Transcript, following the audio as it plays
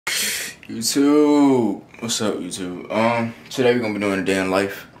YouTube, what's up, YouTube? Today we're gonna be doing a day in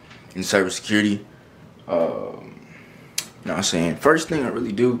life in cybersecurity. You know what I'm saying? First thing I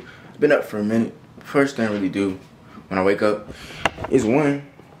really do, been up for a minute. First thing I really do when I wake up is one,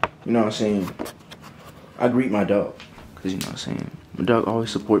 you know what I'm saying? I greet my dog, cause you know what I'm saying. My dog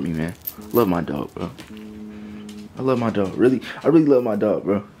always support me, man. Love my dog, bro. I love my dog. I really love my dog,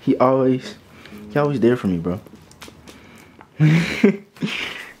 bro. He always there for me, bro.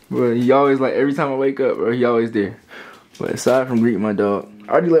 But he always, like, every time I wake up, bro, he always there. But aside from greeting my dog,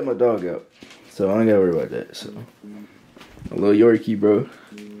 I already let my dog out, so I don't gotta worry about that. So a little Yorkie, bro.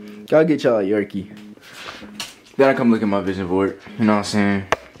 Gotta get y'all a Yorkie. Then I come look at my vision board. You know what I'm saying?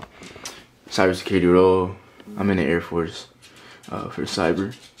 Cybersecurity role. I'm in the Air Force for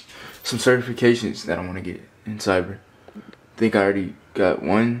cyber. Some certifications that I want to get in cyber. I think I already got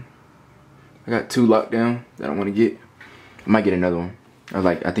one. I got 2 locked down that I want to get. I might get another one.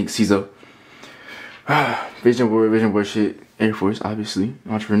 I think CISO. Vision board shit. Air Force, obviously.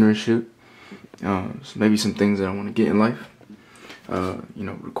 Entrepreneurship. So maybe some things that I want to get in life. You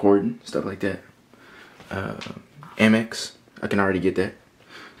know, recording, stuff like that. Amex, I can already get that.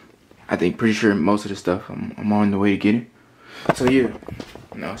 I think, pretty sure most of the stuff I'm on the way to get it. So yeah, you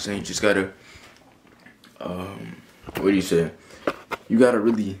know what I'm saying, you just gotta, what do you say? You gotta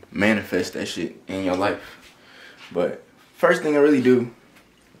really manifest that shit in your life. But first thing I really do,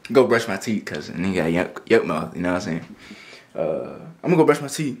 go brush my teeth, cause a nigga got yuck mouth, you know what I'm saying? I'm gonna go brush my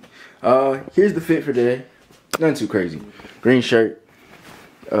teeth. Here's the fit for today. Nothing too crazy. Green shirt,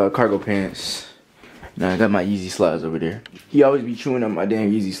 cargo pants. Now I got my Yeezy slides over there. He always be chewing up my damn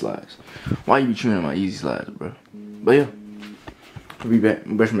Yeezy slides. Why you be chewing up my Yeezy slides, bro? But yeah, I'll be back.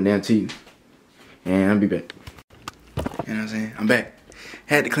 I'm brushing my damn teeth, and I'll be back. You know what I'm saying? I'm back.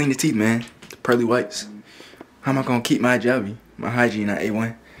 Had to clean the teeth, man. The pearly whites. How am I gonna keep my jobby? My hygiene at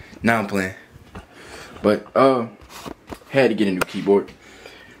A1. Now I'm playing. But had to get a new keyboard.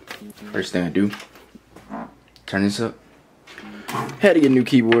 First thing I do, turn this up. Had to get a new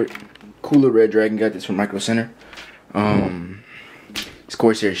keyboard. Cooler Red Dragon, got this from Micro Center. It's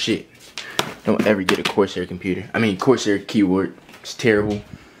Corsair shit. Don't ever get a Corsair computer. I mean Corsair keyboard. It's terrible.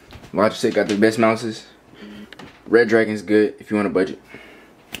 Logitech got the best mouses. Red Dragon's good if you want a budget.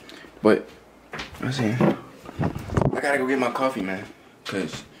 But I'm saying, I gotta go get my coffee, man.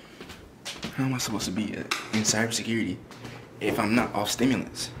 Cause how am I supposed to be in cybersecurity if I'm not off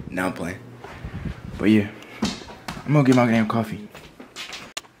stimulants? Now I'm playing. But yeah, I'm gonna get my damn coffee.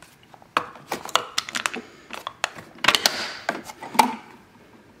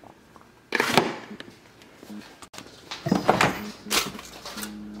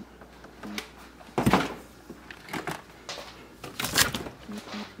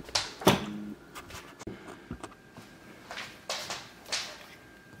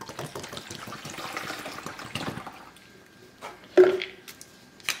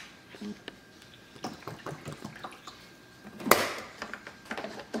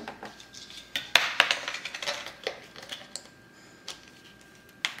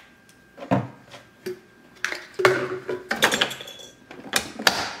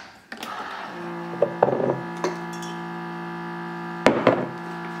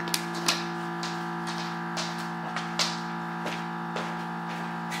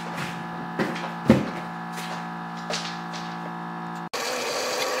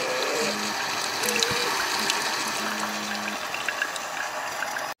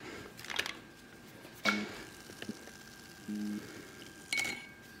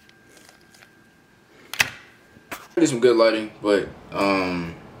 There's some good lighting, but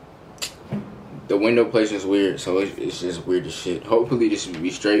the window placement is weird, so it's just weird as shit. Hopefully this will be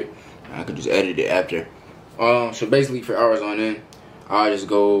straight. I could just edit it after. So basically for hours on end, I just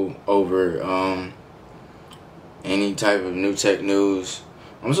go over any type of new tech news.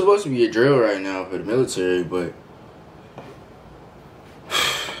 I'm supposed to be a drill right now for the military, but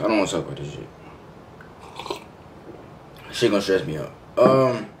I don't want to talk about this shit. Shit gonna stress me out.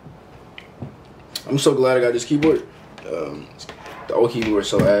 I'm so glad I got this keyboard. The old keyboard is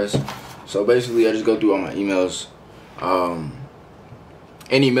so ass. So basically, I just go through all my emails,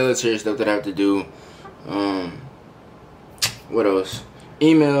 any military stuff that I have to do. What else?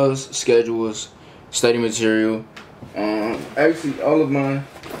 Emails, schedules, study material. Actually, all of my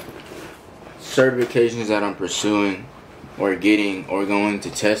certifications that I'm pursuing or getting or going to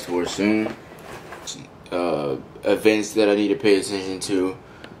test for soon. Events that I need to pay attention to,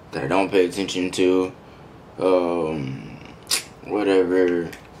 that I don't pay attention to, whatever,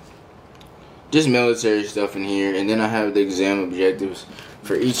 just military stuff in here. And then I have the exam objectives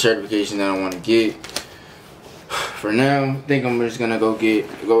for each certification that I want to get. for now, I think I'm just gonna go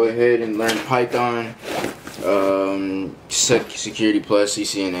ahead and learn Python, Security Plus,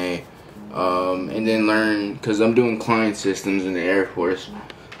 CCNA, and then learn, because I'm doing client systems in the Air Force,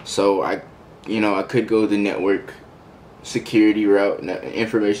 so I could go the network security route,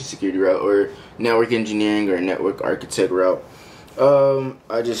 information security route, or network engineering or network architect route. I don't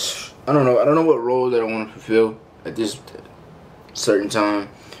know what role that I want to fulfill at this certain time,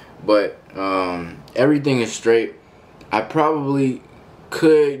 but everything is straight. I probably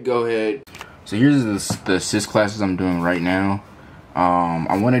could go ahead. So here's the sys classes I'm doing right now.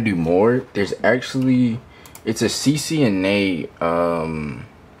 I want to do more. There's actually, it's a CCNA.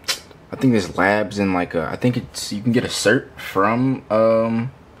 I think there's labs in like I think it's, you can get a cert from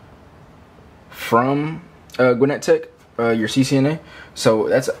Gwinnett Tech, your CCNA. So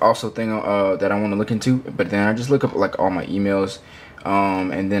that's also a thing that I want to look into. But then I just look up like all my emails,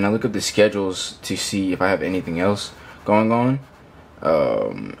 and then I look up the schedules to see if I have anything else going on.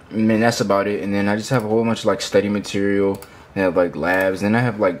 And then that's about it. And then I just have a whole bunch of like study material. I have like labs. Then I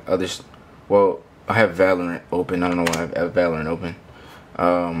have like others. Well, I have Valorant open. I don't know why I have Valorant open.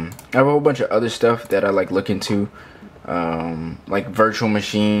 I have a whole bunch of other stuff that I like look into, like virtual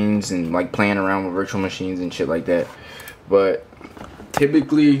machines and like playing around with virtual machines and shit like that. But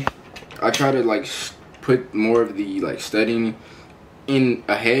typically, I try to like put more of the like studying in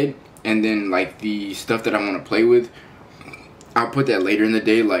ahead, and then like the stuff that I want to play with, I'll put that later in the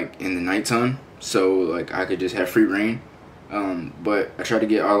day, like in the nighttime, so like I could just have free reign. But I try to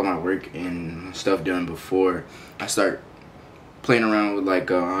get all of my work and stuff done before I start playing around with like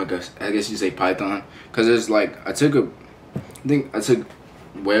I guess you say Python, because it's like I took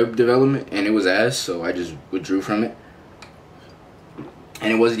web development and it was ass, so I just withdrew from it,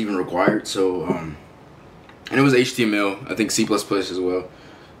 and it wasn't even required. So and it was HTML, I think C++ as well,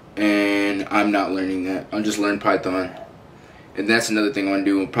 and I'm not learning that. I'm just learning Python. And that's another thing I want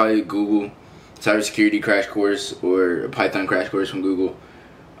to do. Probably Google cybersecurity crash course or a Python crash course from Google.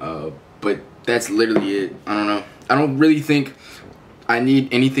 But that's literally it. I don't know. I don't really think I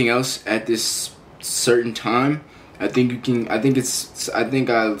need anything else at this certain time. I think I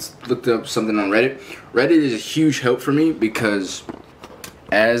looked up something on Reddit. Reddit is a huge help for me because,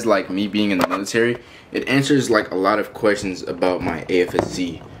 as like me being in the military, it answers like a lot of questions about my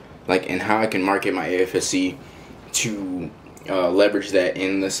AFSC, like, and how I can market my AFSC to leverage that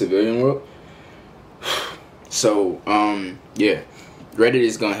in the civilian world. So yeah, Reddit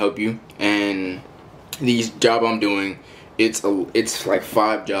is gonna help you. And these job I'm doing, it's like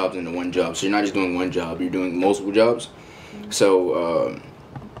 5 jobs into one job, so you're not just doing one job, you're doing multiple jobs. So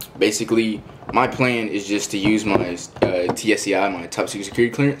basically my plan is just to use my TSCI, my top secret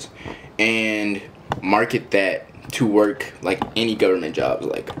security clearance, and market that to work like any government jobs.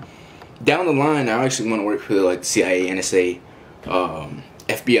 Like down the line, I actually want to work for like CIA, NSA,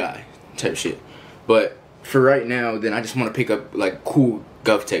 FBI type shit. But for right now, then I just want to pick up like cool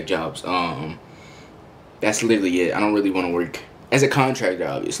GovTech jobs. That's literally it. I don't really want to work as a contractor.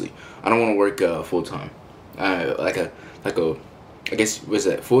 Obviously, I don't want to work full time. Like a I guess was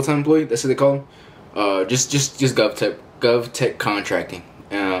that full time employee? That's what they call them. Just GovTech contracting,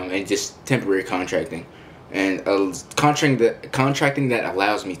 and just temporary contracting, and contracting that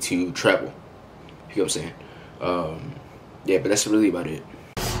allows me to travel. You know what I'm saying? Yeah, but that's really about it.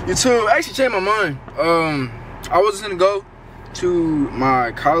 YouTube, I actually changed my mind. I was gonna go to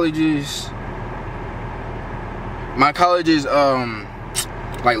my college's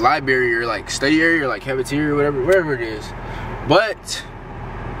like library or like study area or like cafeteria or wherever it is, but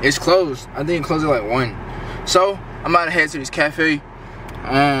it's closed. I think it closed at like 1. So I'm about to head to this cafe.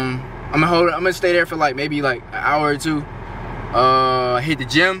 I'm gonna stay there for like maybe like an hour or 2. Hit the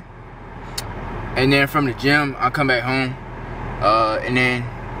gym, and then from the gym I'll come back home. And then,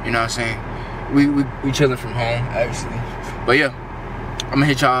 you know what I'm saying, we chilling from home actually. But yeah, I'm gonna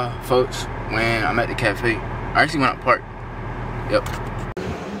hit y'all folks when I'm at the cafe. I actually went out park. Yep.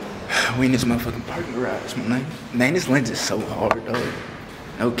 We in this motherfucking parking garage, man. Man, this lens is so hard, though.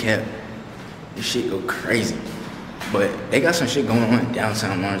 No cap. This shit go crazy. But they got some shit going on in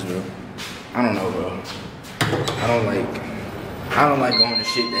downtown Lawrenceville. I don't know, bro. I don't like going to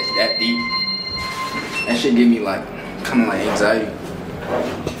shit that's that deep. That shit give me like kind of like anxiety.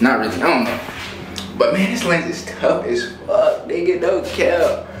 Not really. I don't know. But man, this lens is tough as fuck, nigga. No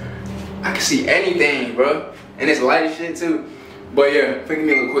cap. I can see anything, bro. And it's light as shit too. But yeah, give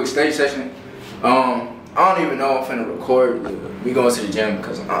me a little quick study session. I don't even know if I'm finna record. We going to the gym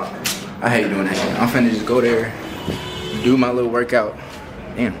because I hate doing that shit. I'm finna just go there, do my little workout.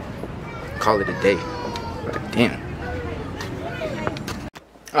 Damn. Call it a day. But damn.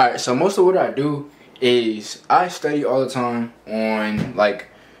 Alright, so most of what I do is I study all the time on like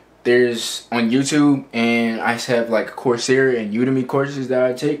there's on YouTube, and I have like Coursera and Udemy courses that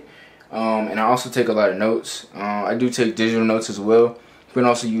I take, and I also take a lot of notes. I do take digital notes as well. You can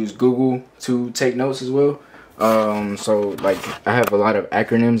also use Google to take notes as well. So like I have a lot of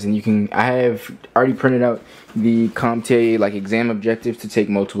acronyms, and I have already printed out the CompTIA like exam objectives to take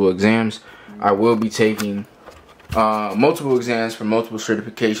multiple exams. I will be taking multiple exams for multiple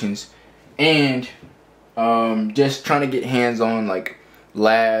certifications, and just trying to get hands-on like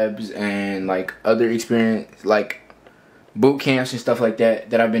labs and like other experience like boot camps and stuff like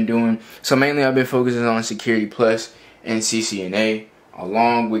that I've been doing. So mainly I've been focusing on Security Plus and CCNA,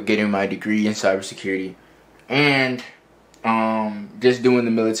 along with getting my degree in cybersecurity, and just doing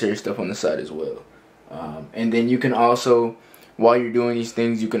the military stuff on the side as well. And then you can also, while you're doing these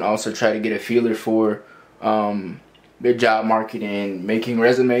things, you can also try to get a feeler for the job market and making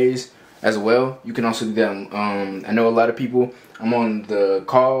resumes as well. You can also do that. I know a lot of people, I'm on the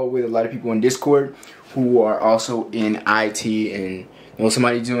call with a lot of people in Discord who are also in IT, and you know,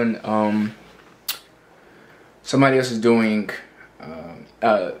 somebody else is doing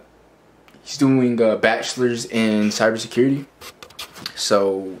he's doing a bachelor's in cybersecurity.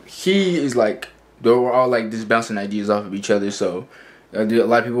 So he is like, they were all like just bouncing ideas off of each other. So a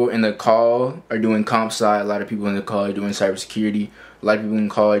lot of people in the call are doing comp sci, a lot of people in the call are doing cybersecurity, a lot of people in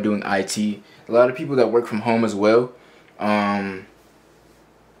the call are doing IT, a lot of people that work from home as well.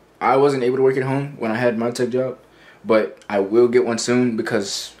 I wasn't able to work at home when I had my tech job, but I will get one soon,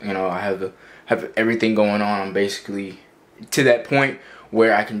 because you know I have everything going on. I'm basically to that point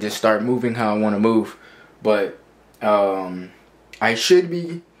where I can just start moving how I want to move. But I should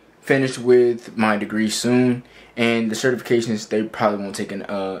be finished with my degree soon, and the certifications, they probably won't take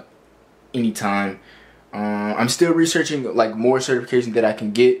any time. I'm still researching like more certifications that I can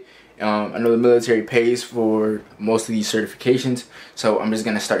get. I know the military pays for most of these certifications, so I'm just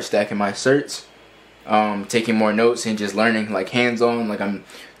gonna start stacking my certs, taking more notes, and just learning like hands-on. Like I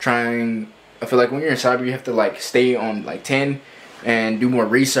feel like when you're in cyber, you have to like stay on like 10 and do more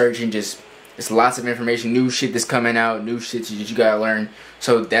research, and just it's lots of information, new shit that's coming out, new shit that you gotta learn.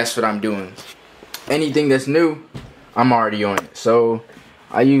 So that's what I'm doing. Anything that's new, I'm already on it. So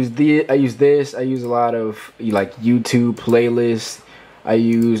I use this. I use a lot of like YouTube playlists.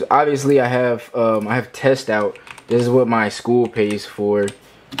 Obviously I have Test Out. This is what my school pays for.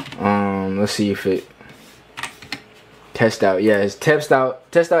 Let's see if it Test Out. Yeah, it's Test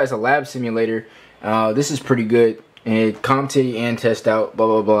Out. Test Out is a lab simulator. This is pretty good. And CompTIA and Test Out, blah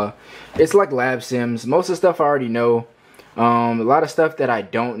blah blah. It's like lab sims. Most of the stuff I already know. A lot of stuff that I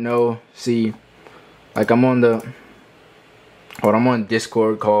don't know. See, like I'm on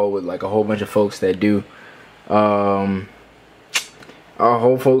Discord call with like a whole bunch of folks that do. A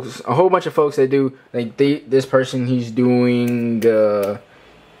whole bunch of folks that do like this person, he's doing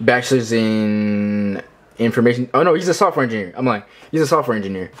bachelor's in information. Oh no, he's a software engineer. I'm like, he's a software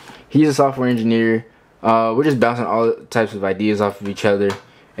engineer. He's a software engineer. We're just bouncing all types of ideas off of each other.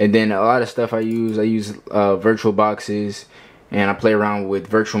 And then a lot of stuff I use virtual boxes, and I play around with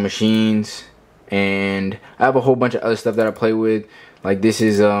virtual machines, and I have a whole bunch of other stuff that I play with. Like this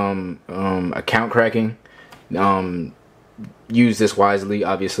is account cracking. Use this wisely,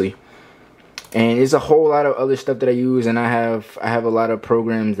 obviously. And there's a whole lot of other stuff that I use, and I have a lot of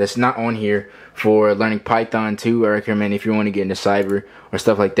programs that's not on here for learning Python too. I recommend if you want to get into cyber or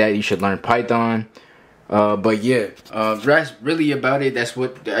stuff like that, you should learn Python. But yeah, that's really about it. That's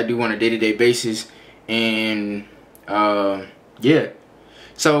what I do on a day-to-day basis. And yeah,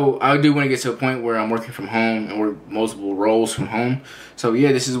 so I do want to get to a point where I'm working from home and work multiple roles from home. So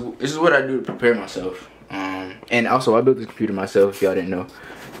yeah, this is what I do to prepare myself. And also I built this computer myself, if y'all didn't know.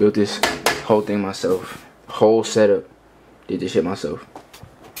 Built this whole thing myself, whole setup, did this shit myself.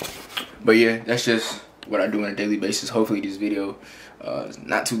 But yeah, that's just what I do on a daily basis. Hopefully this video is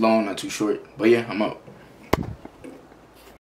not too long, not too short. But yeah, I'm out.